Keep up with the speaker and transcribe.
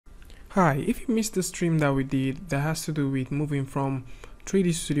Hi, if you missed the stream that we did that has to do with moving from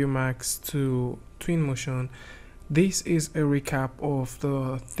 3D Studio Max to Twinmotion, this is a recap of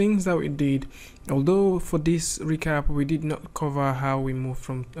the things that we did. Although for this recap we did not cover how we moved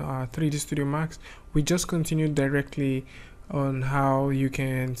from 3D Studio Max, we just continued directly on how you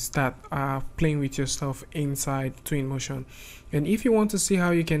can start playing with your stuff inside Twinmotion. And if you want to see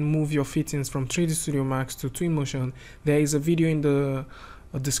how you can move your fittings from 3D Studio Max to Twinmotion, there is a video in the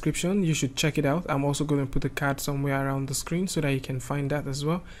description. You should check it out. I'm also going to put a card somewhere around the screen so that you can find that as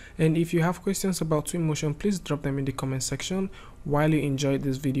well. And if you have questions about Twinmotion, please drop them in the comment section while you enjoyed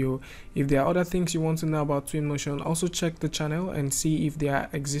this video. If there are other things you want to know about Twinmotion, also check the channel and see if they are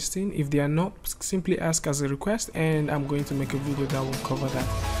existing. If they are not, simply ask as a request and I'm going to make a video that will cover that.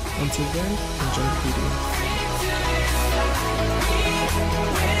 Until then, enjoy the video.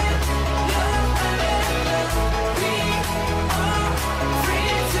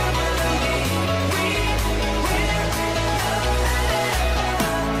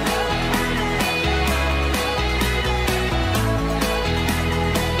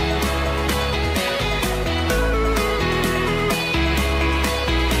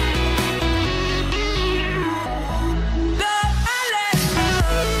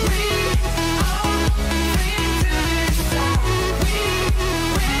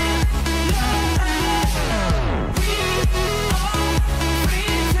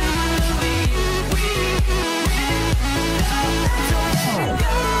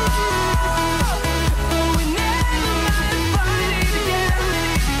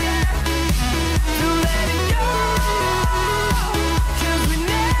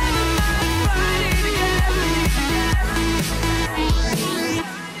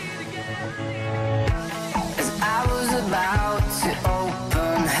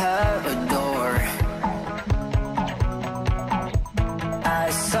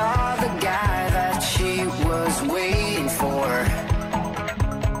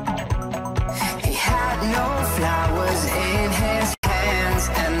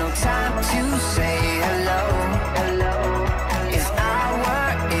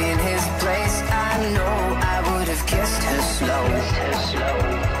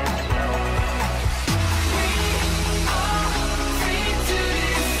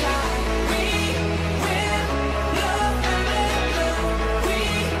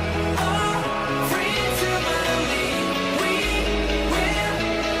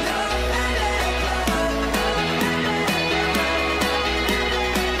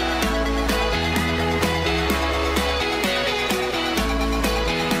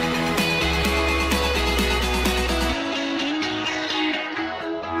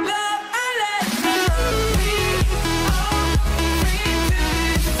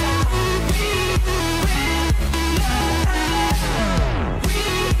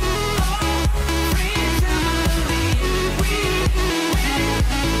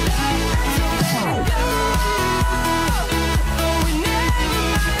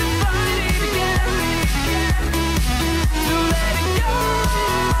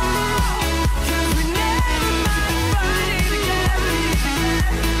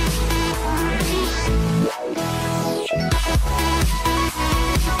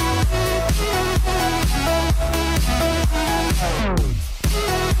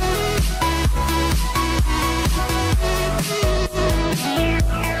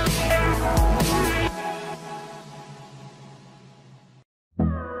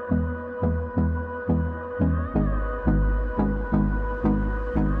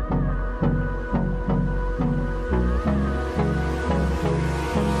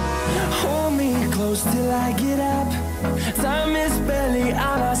 Till I get up, time is barely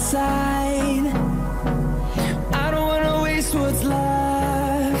on our side. I don't wanna waste what's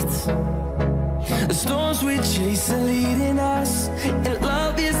left. The storms we chase are leading us, and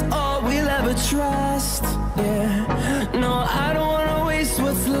love is all we'll ever trust. Yeah, no, I don't wanna waste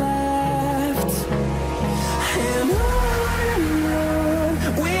what's left. And on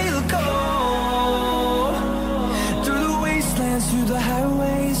we'll go, through the wastelands, through the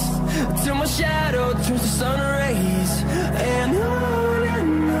highways, till my shadow turns to sun rays. And on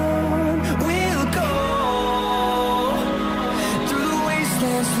we'll go, through the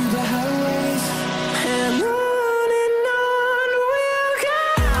wastelands, through the highways. And on we'll go.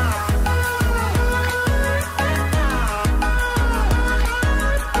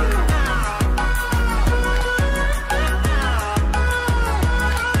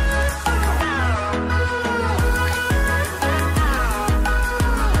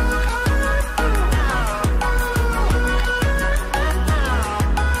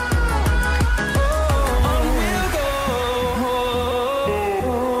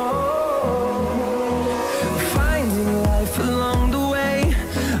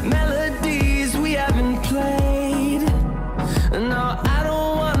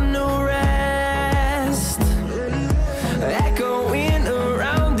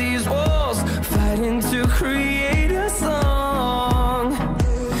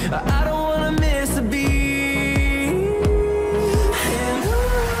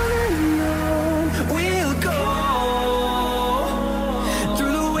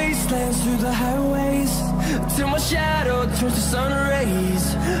 till my shadow turns to sun rays.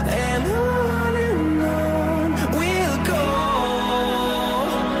 And on we'll go,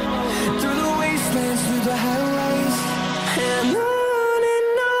 through the wastelands, through the highways, and on.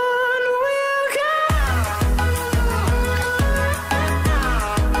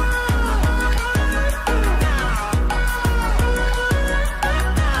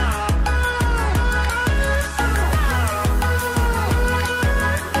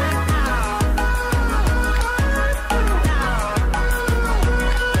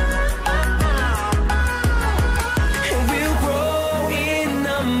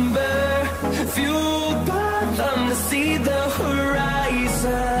 See the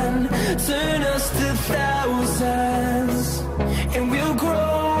horizon, turn us to thousands, and we'll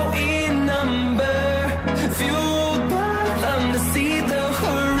grow in number, fueled by them to see the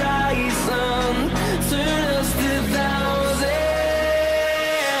horizon, turn us to thousands,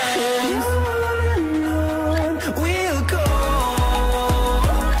 and on we'll go,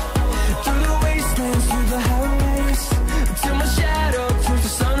 through the wastelands, through the highways, till my shadow turns to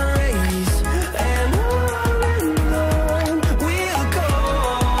sun rays. And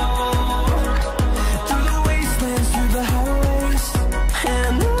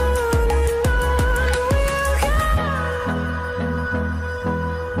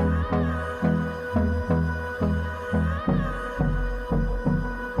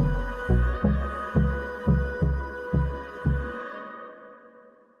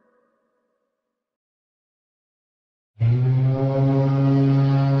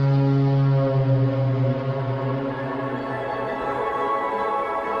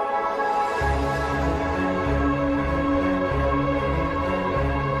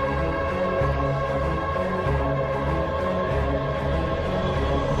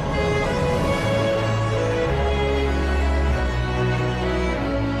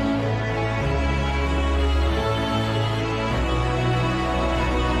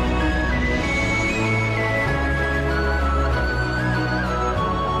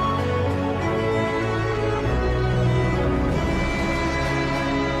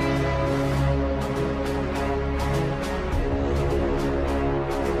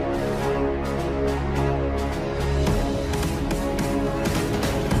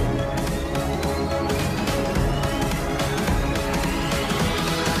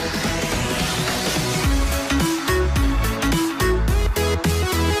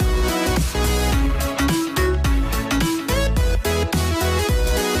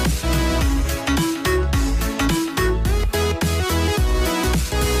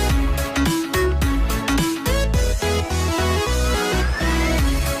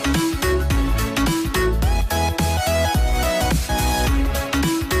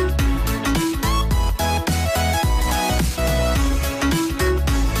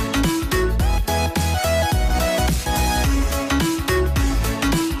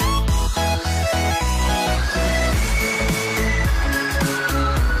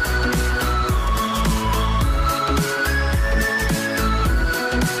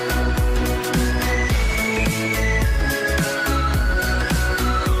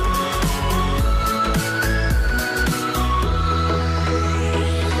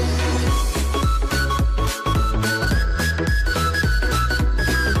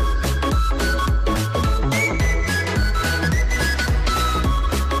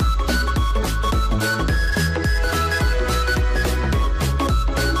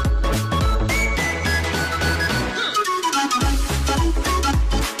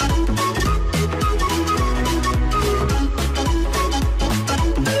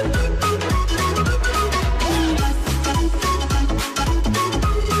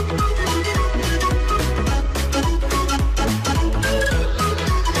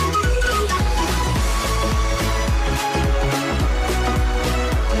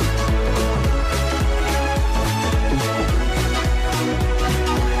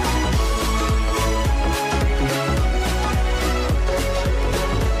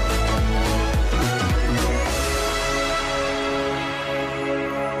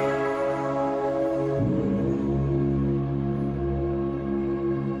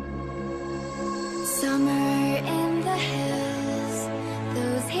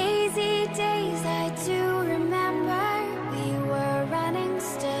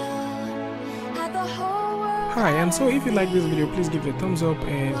Hi, and so if you like this video, please give it a thumbs up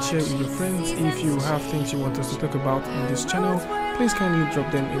and share with your friends. If you have things you want us to talk about in this channel, please kindly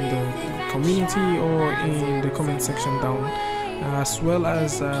drop them in the community or in the comment section down. As well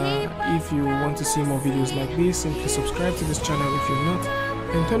as if you want to see more videos like this, simply subscribe to this channel if you're not,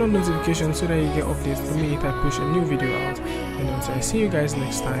 and turn on notifications so that you get updates the minute I push a new video out. And until I see you guys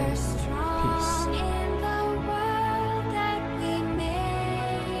next time, peace.